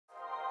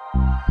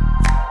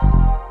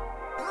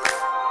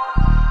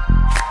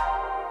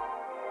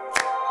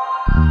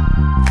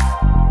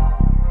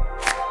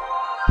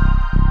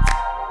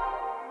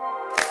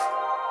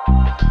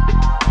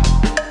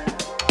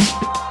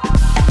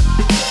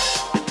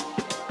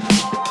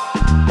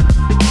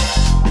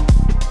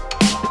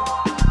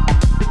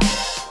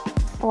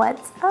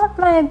What's up,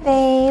 my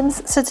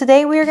babes? So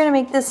today we are going to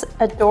make this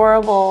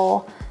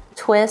adorable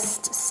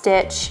twist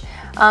stitch.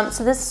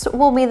 So this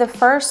will be the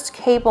first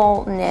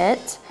cable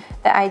knit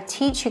that I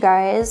teach you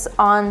guys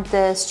on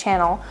this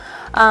channel.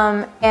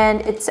 And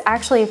it's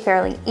actually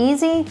fairly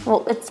easy.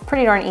 Well, it's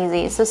pretty darn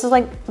easy. So this is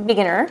like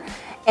beginner.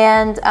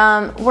 And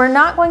we're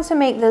not going to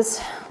make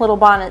this little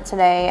bonnet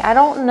today. I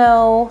don't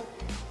know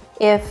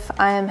if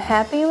I am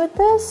happy with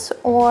this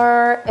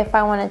or if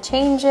I want to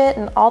change it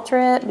and alter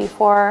it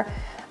before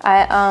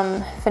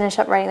I finish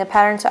up writing the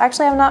pattern. So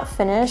actually I have not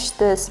finished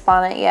this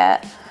bonnet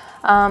yet.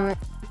 I'm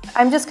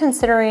just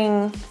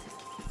considering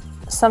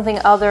something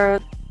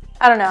other.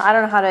 I don't know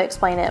how to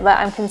explain it, but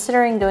I'm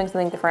considering doing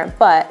something different,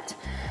 but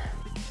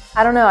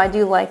I don't know, I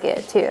do like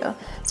it too.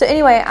 So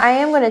anyway, I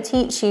am going to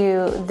teach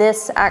you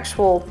this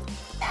actual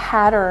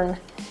pattern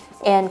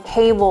and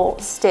cable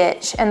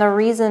stitch, and the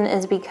reason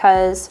is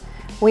because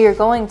we are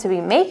going to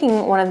be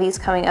making one of these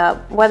coming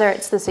up. Whether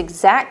it's this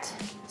exact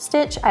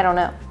stitch, I don't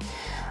know.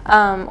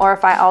 Or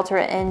if I alter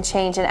it and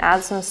change and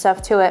add some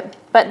stuff to it.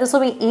 But this will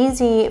be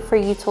easy for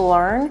you to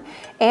learn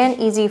and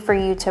easy for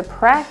you to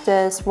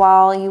practice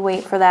while you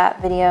wait for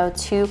that video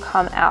to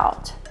come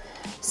out.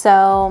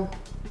 So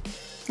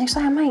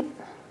actually I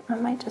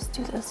might just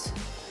do this,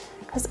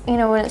 because you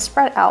know, when it's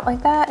spread out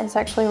like that, it's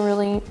actually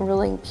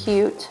really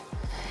cute.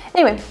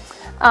 Anyway,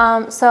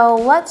 so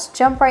let's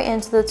jump right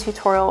into the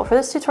tutorial. For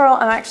this tutorial,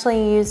 I'm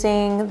actually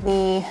using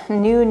the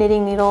new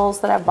knitting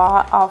needles that I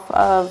bought off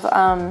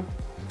of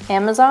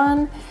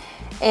Amazon.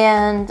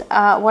 And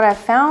what I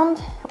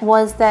found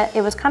was that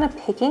it was kind of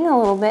picking a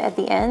little bit at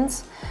the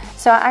ends.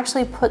 So I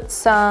actually put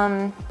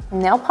some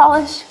nail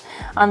polish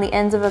on the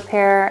ends of a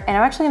pair, and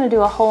I'm actually going to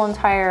do a whole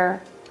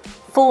entire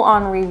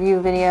full-on review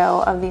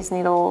video of these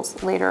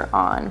needles later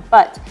on.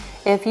 But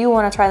if you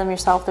want to try them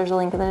yourself, there's a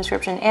link in the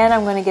description, and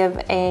I'm going to give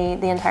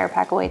the entire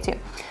pack away too.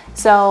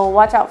 So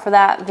watch out for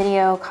that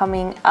video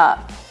coming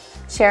up.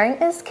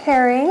 Sharing is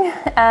caring.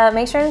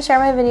 Make sure to share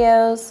my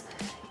videos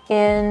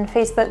in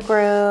Facebook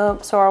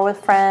groups or with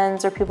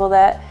friends or people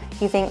that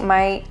you think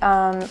might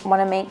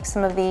want to make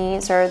some of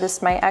these, or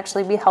this might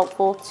actually be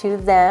helpful to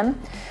them.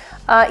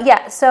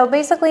 Yeah, so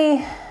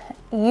basically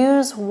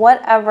use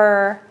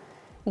whatever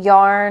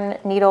yarn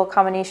needle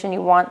combination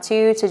you want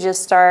to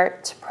just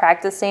start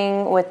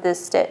practicing with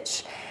this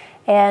stitch.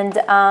 And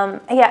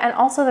yeah, and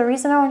also the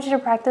reason I want you to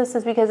practice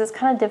is because it's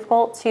kind of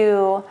difficult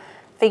to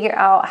figure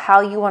out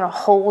how you want to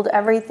hold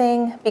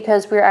everything,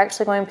 because we're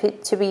actually going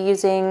to be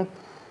using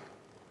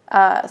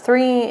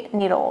 3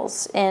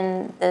 needles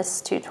in this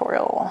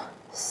tutorial.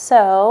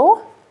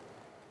 So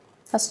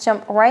let's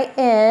jump right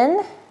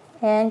in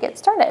and get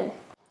started.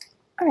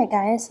 All right,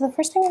 guys, so the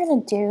first thing we're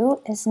going to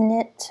do is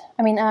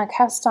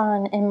cast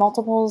on in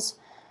multiples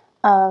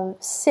of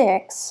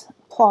 6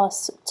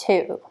 plus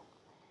 2.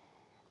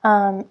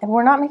 And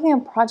we're not making a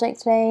project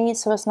today,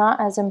 so it's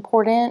not as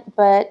important,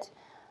 but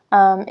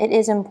it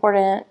is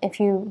important if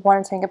you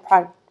wanted to make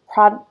a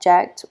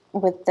project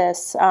with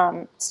this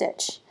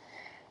stitch.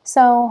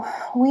 So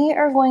we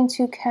are going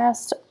to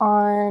cast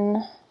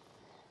on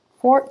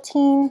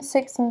 14,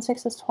 6 and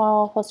 6 is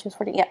 12, plus 2 is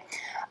 14, yeah.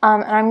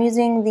 And I'm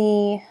using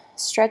the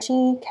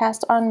stretchy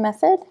cast on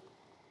method,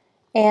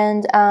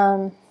 and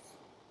I'm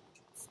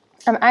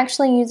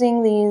actually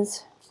using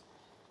these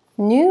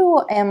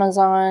new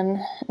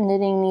Amazon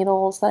knitting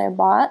needles that I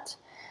bought.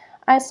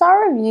 I saw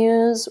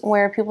reviews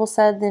where people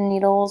said the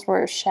needles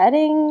were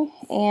shedding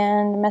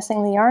and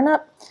messing the yarn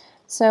up,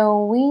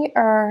 so we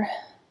are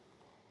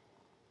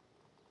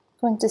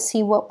going to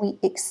see what we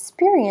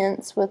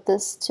experience with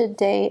this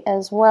today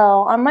as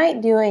well. I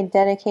might do a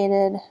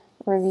dedicated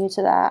review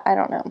to that, I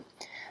don't know.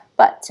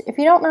 But if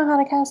you don't know how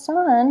to cast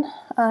on,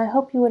 I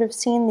hope you would have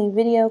seen the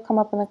video come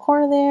up in the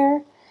corner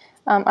there.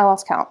 I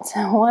lost count. So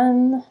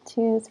 1,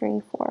 2,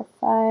 3, 4,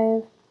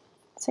 5,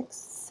 6,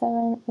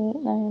 7, 8,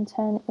 9,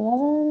 10,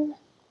 11,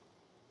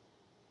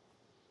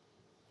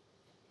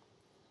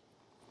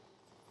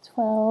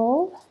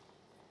 12,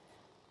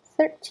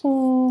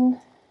 13,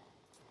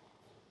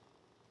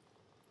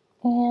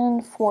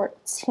 and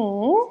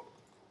 14.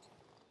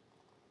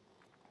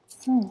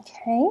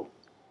 Okay.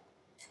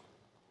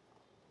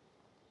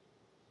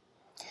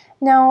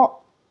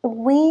 Now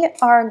we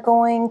are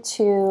going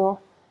to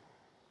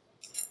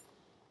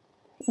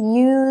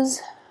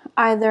use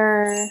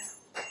either,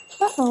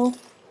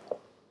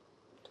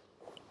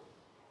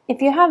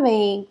 if you have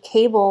a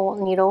cable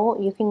needle,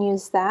 you can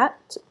use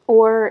that,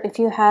 or if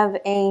you have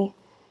a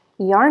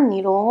yarn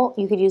needle,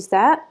 you could use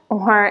that,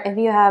 or if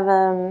you have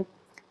a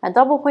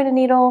double pointed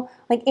needle,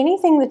 like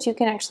anything that you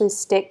can actually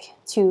stick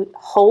to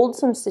hold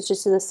some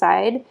stitches to the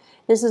side,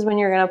 this is when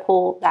you're going to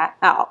pull that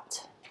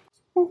out.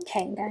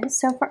 Okay, guys,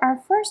 so for our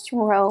first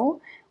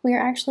row, we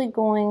are actually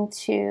going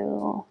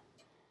to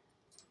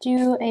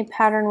do a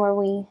pattern where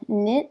we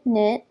knit.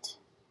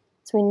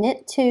 So we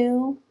knit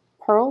 2,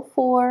 purl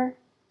 4,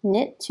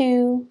 knit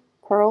 2,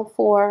 purl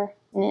 4,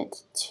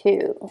 knit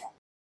 2.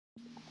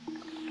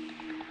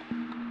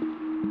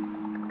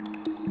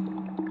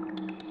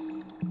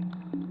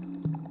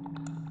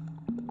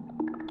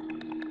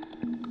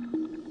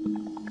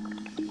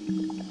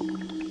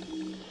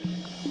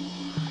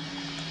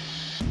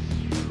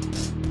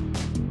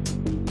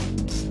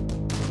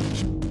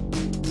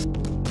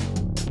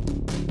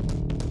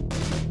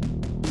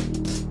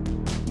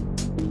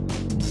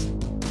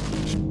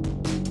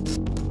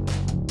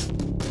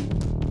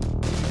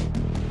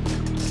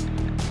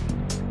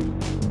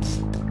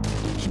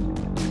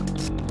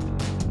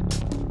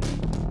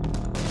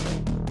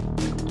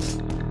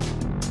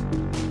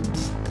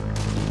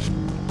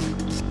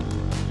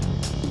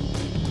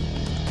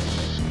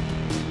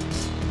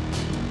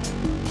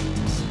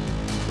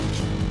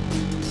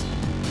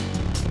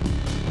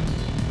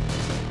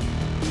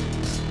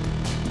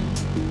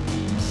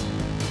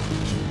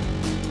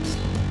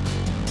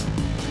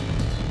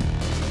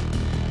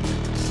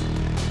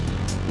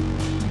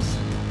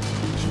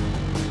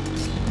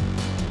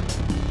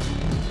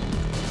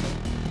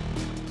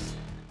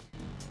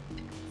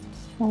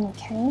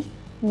 Okay,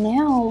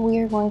 now we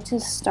are going to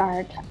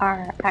start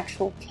our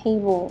actual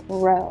cable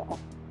row.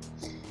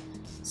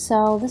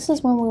 So this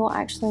is when we will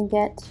actually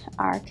get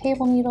our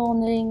cable needle,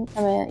 knitting,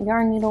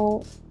 yarn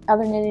needle,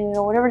 other knitting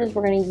needle, whatever it is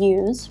we're going to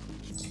use.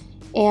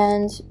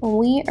 And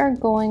we are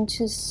going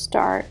to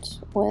start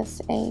with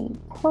a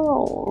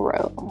purl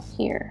row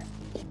here.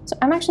 So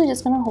I'm actually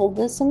just going to hold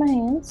this in my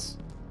hands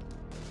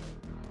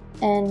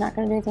and not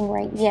going to do anything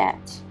right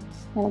yet.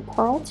 I'm going to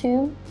purl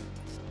 2,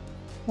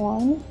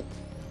 1,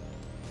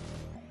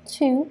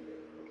 2,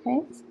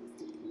 okay.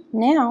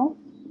 Now,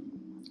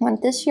 I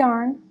want this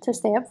yarn to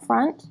stay up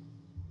front.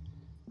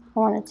 I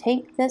want to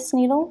take this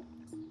needle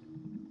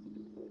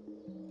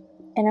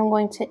and I'm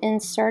going to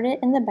insert it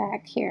in the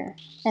back here.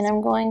 And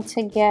I'm going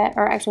to get,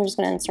 or actually I'm just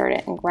going to insert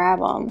it and grab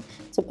them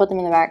to put them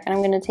in the back. And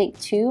I'm going to take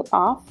 2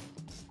 off,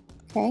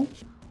 okay.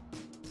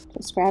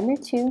 Just grab your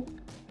 2,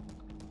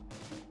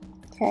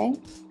 okay.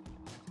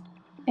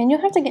 And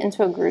you'll have to get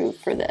into a groove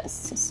for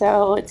this.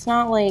 So it's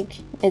not like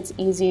it's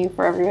easy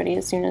for everybody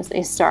as soon as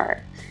they start.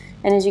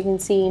 And as you can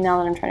see, now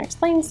that I'm trying to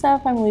explain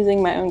stuff, I'm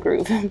losing my own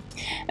groove.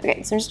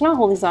 Okay, so I'm just gonna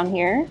hold these on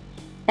here,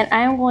 and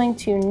I am going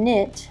to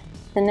knit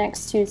the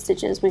next 2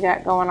 stitches we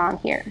got going on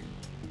here.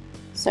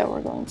 So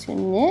we're going to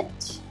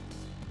knit,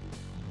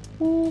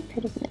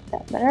 could have knit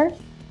that better.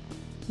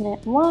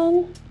 Knit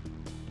 1,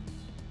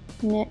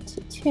 knit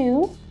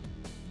 2.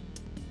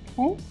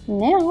 Okay,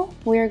 now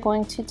we're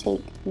going to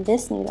take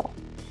this needle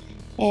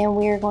and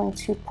we are going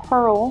to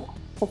purl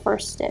the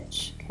first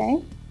stitch,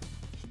 okay?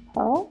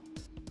 Purl,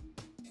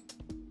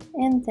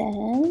 and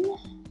then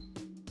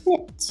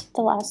knit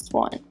the last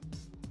one.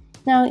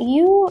 Now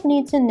you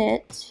need to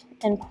knit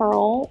and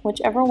purl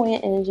whichever way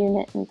it is you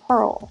knit and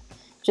purl.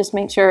 Just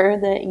make sure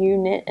that you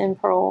knit and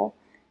purl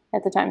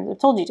at the times I've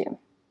told you to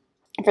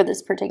for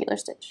this particular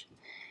stitch.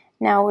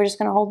 Now we're just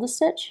going to hold the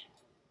stitch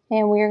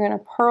and we are going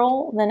to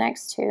purl the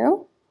next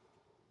 2.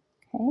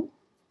 Okay,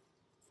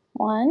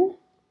 1,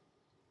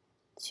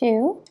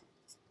 2.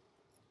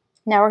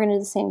 Now we're going to do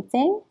the same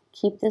thing.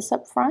 Keep this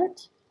up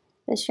front,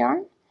 this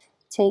yarn.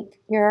 Take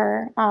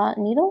your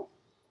needle,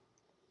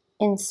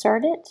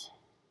 insert it.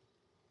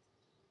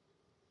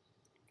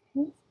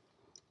 Okay.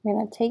 We're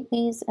going to take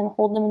these and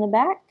hold them in the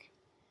back.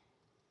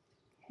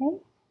 Okay.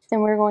 Then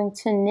we're going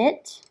to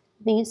knit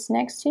these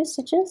next 2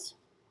 stitches.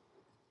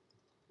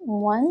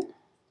 1,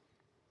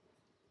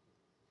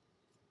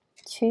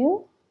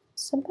 2.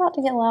 It's about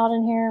to get loud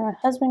in here. My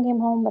husband came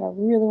home, but I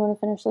really want to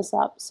finish this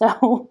up.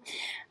 So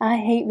I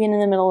hate being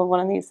in the middle of one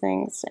of these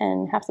things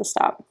and have to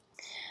stop.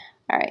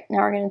 All right,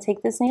 now we're going to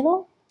take this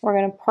needle. We're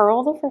going to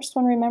purl the first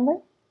one, remember?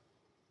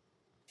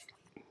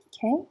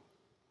 Okay.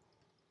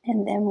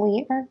 And then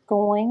we are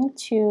going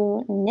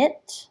to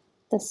knit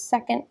the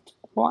second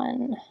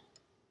one.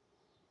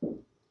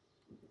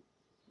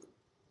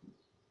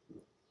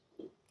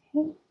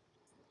 Okay.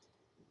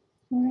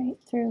 Right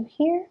through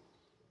here.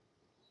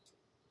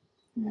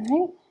 All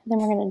right, then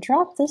we're going to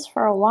drop this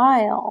for a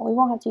while. We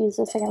won't have to use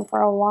this again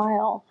for a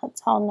while.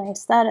 That's how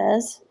nice that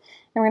is.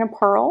 And we're going to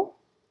purl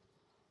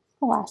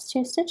the last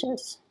 2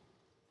 stitches.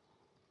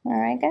 All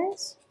right,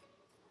 guys.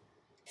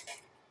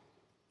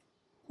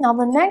 Now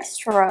the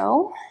next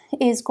row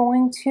is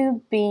going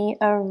to be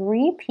a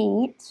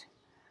repeat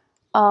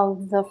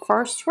of the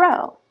first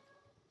row.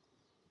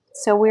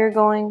 So we're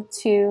going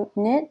to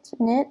knit,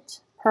 knit,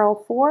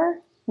 purl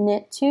 4,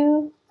 knit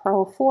 2,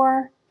 purl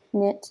 4,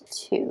 knit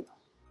 2.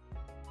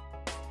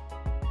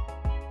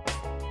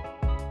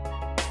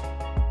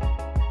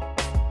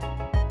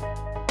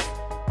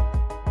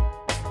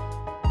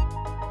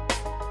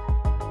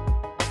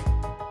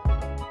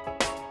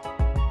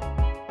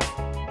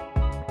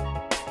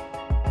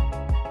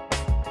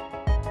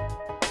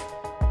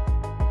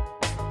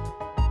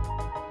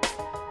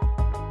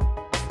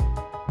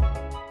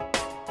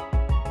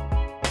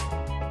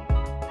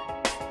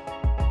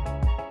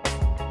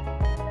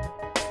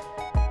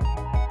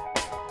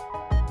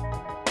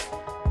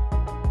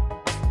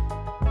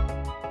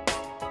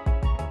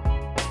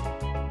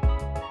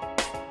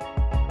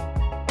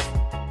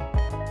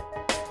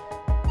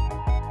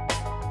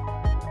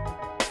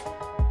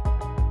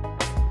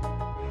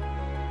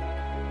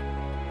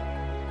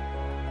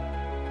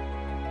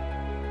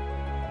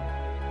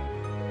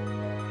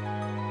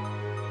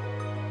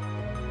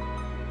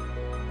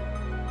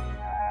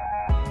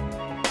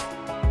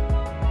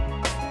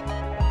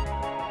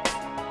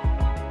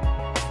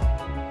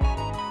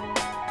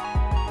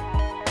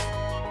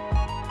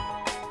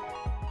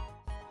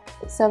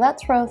 So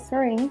that's row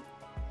 3,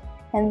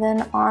 and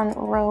then on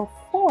row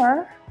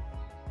 4,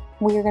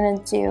 we're going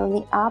to do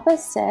the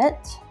opposite.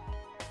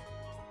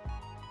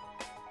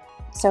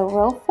 So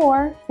row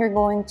 4, you're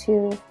going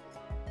to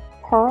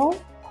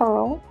purl,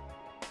 purl,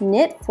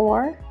 knit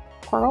 4,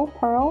 purl,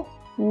 purl,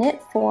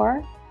 knit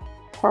 4,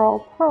 purl,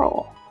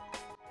 purl.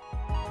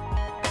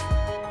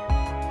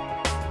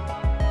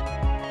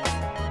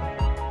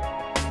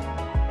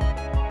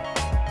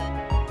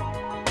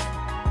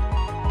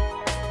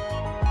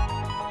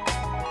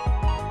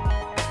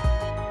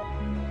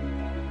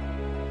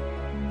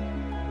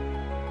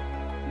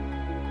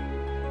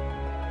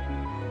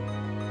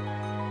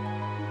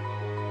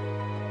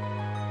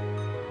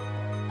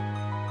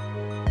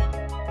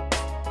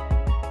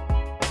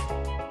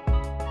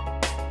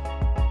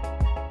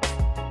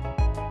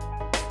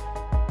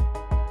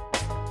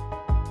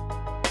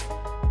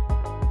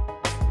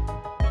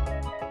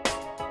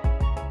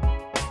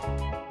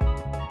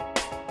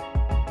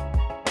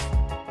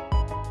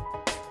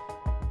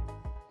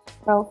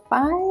 Row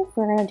 5,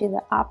 we're going to do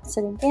the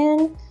opposite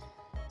again,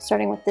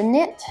 starting with the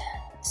knit.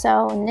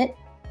 So knit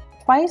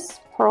twice,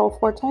 purl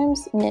 4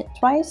 times, knit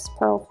twice,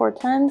 purl 4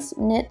 times,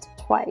 knit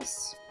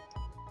twice.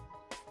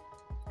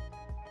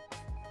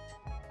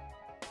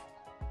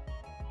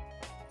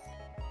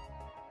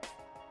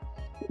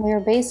 We're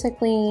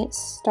basically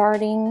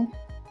starting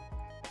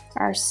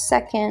our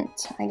second,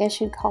 I guess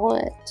you'd call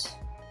it,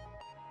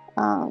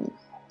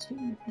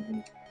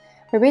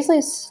 we're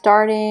basically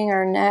starting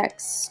our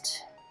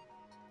next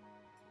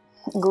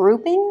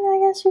grouping, I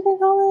guess you could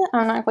call it.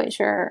 I'm not quite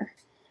sure.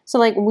 So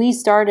like when we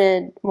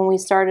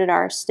started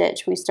our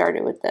stitch, we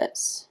started with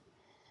this.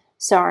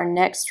 So our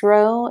next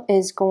row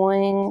is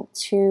going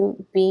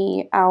to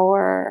be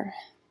our,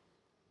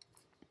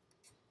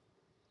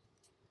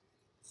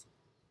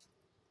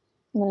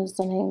 what is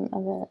the name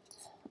of it?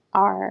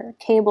 Our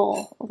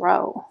cable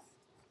row.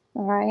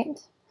 All right.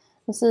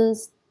 This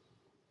is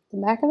the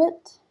back of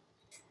it.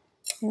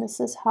 And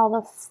this is how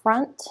the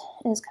front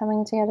is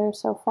coming together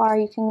so far.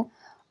 You can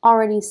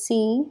already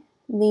see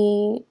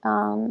the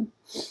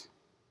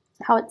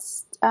how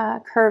it's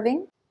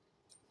curving.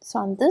 So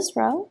on this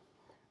row,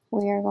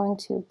 we are going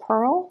to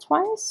purl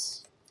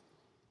twice.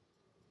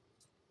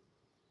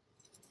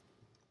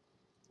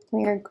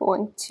 We are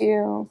going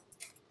to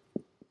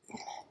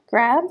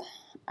grab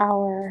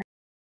our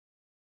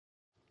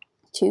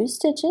 2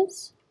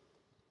 stitches.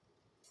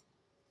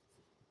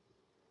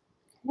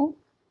 Okay.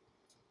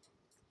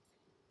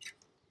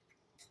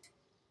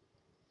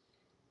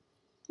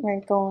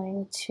 We're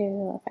going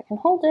to, if I can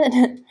hold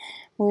it,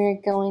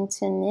 we're going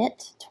to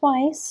knit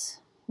twice.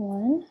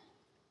 1,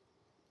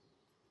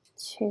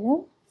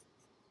 2.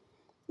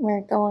 We're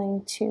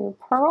going to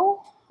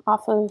purl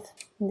off of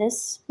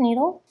this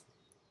needle.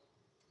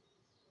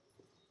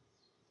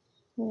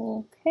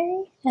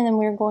 Okay, and then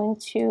we're going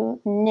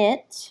to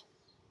knit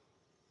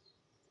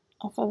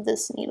off of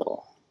this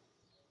needle.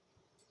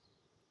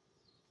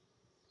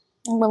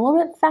 I'm a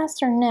little bit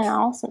faster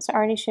now since I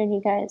already showed you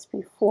guys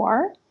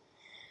before.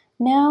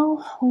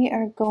 Now we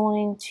are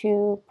going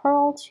to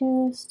purl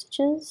 2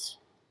 stitches.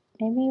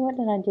 Maybe, what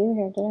did I do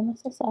here? Did I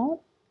mess this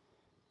up?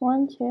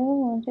 1, 2,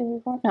 1, 2, 3,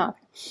 4. No. Okay.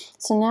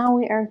 So now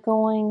we are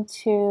going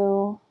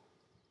to,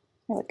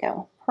 there we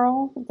go,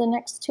 purl the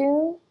next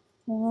 2.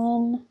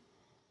 1,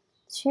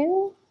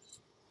 2.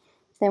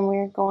 Then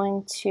we're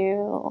going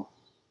to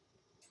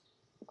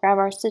grab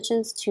our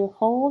stitches to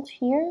hold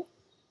here.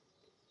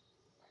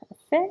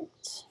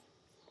 Perfect.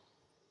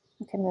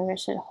 Okay, maybe I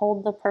should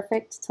hold the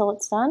perfect till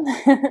it's done.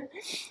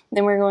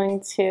 Then we're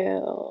going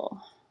to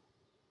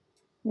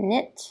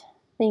knit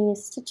the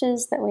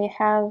stitches that we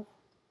have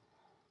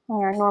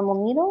on our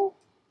normal needle.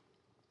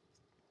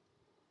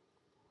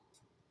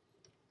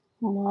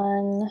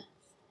 1,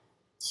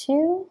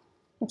 2.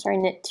 I'm sorry,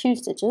 knit 2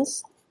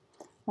 stitches,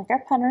 like our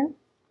pattern.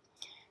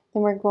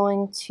 Then we're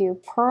going to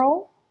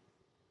purl.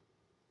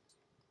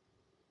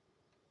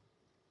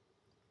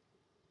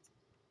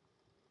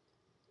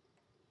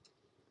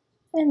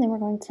 And then we're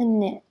going to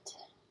knit.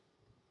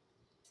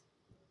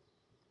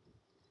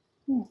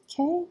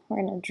 Okay,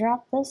 we're going to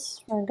drop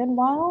this for a good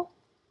while.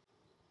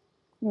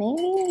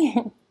 Maybe.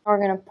 We're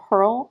going to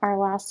purl our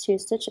last 2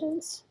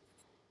 stitches.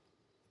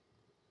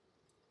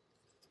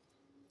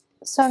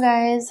 So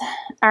guys,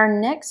 our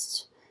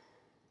next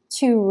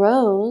 2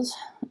 rows,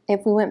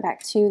 if we went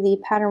back to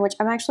the pattern, which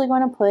I'm actually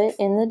going to put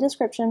in the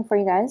description for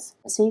you guys,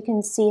 so you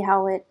can see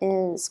how it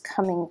is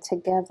coming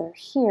together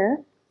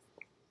here.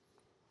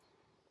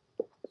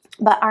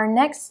 But our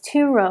next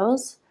 2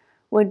 rows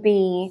would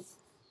be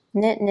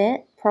knit,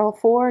 knit, purl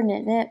 4,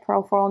 knit, knit,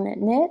 purl 4, knit,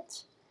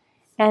 knit,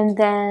 and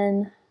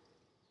then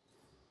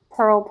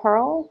purl,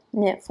 purl,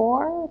 knit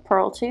 4,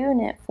 purl 2,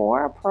 knit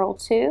 4, purl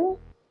 2,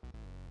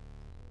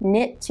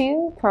 knit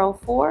 2, purl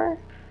 4,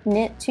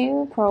 knit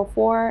 2, purl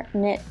 4,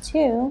 knit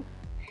 2,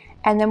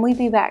 and then we'd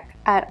be back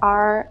at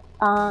our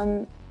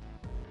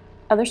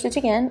other stitch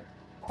again,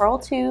 purl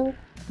 2,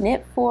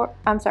 knit 4,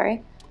 I'm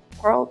sorry,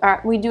 purl,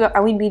 we'd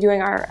be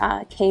doing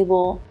our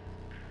cable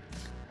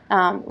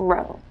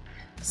row.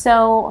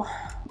 So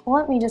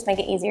let me just make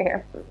it easier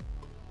here.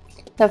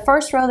 The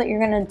first row that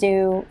you're going to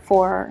do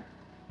for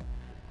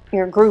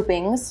your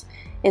groupings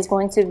is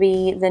going to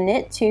be the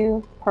knit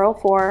 2, purl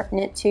 4,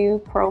 knit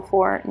 2, purl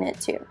 4,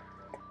 knit 2.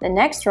 The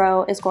next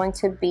row is going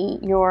to be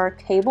your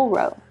cable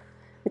row,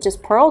 which is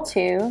purl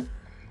 2,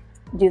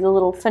 do the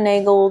little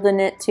finagle, the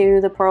knit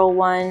 2, the purl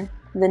 1,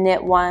 the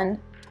knit 1,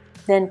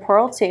 then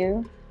purl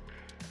 2,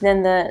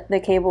 then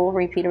the cable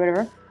repeat or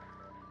whatever.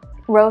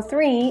 Row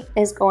 3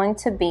 is going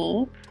to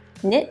be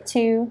knit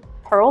 2,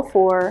 purl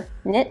 4,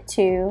 knit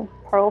 2,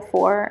 purl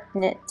 4,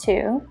 knit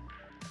 2.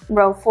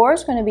 Row 4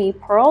 is going to be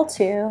purl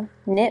 2,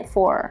 knit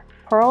 4,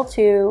 purl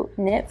 2,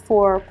 knit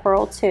 4,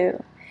 purl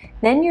 2.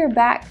 Then you're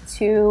back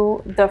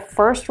to the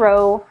first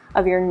row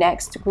of your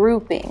next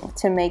grouping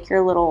to make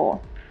your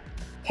little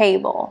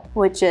cable,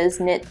 which is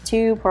knit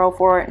 2, purl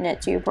 4,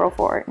 knit 2, purl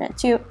 4, knit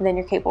 2, and then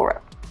your cable row.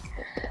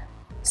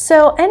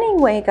 So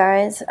anyway,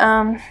 guys,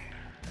 I'm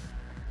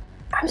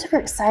super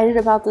excited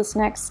about this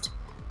next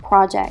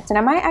project. And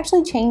I might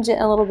actually change it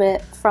a little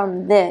bit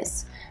from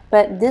this,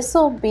 but this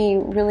will be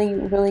really,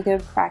 really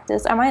good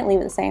practice. I might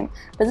leave it the same,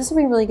 but this will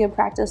be really good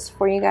practice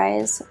for you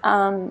guys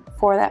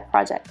for that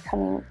project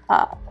coming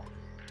up.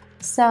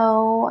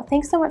 So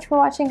thanks so much for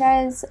watching,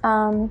 guys.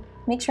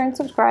 Make sure and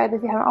subscribe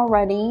if you haven't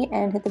already,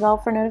 and hit the bell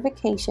for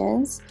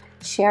notifications.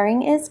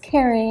 Sharing is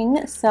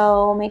caring,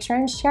 so make sure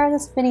and share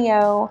this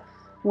video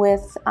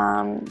with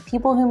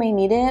people who may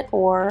need it,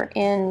 or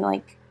in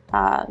like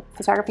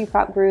photography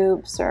prop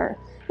groups, or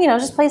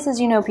just places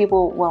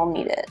people will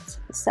need it.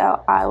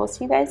 So I will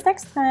see you guys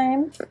next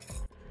time.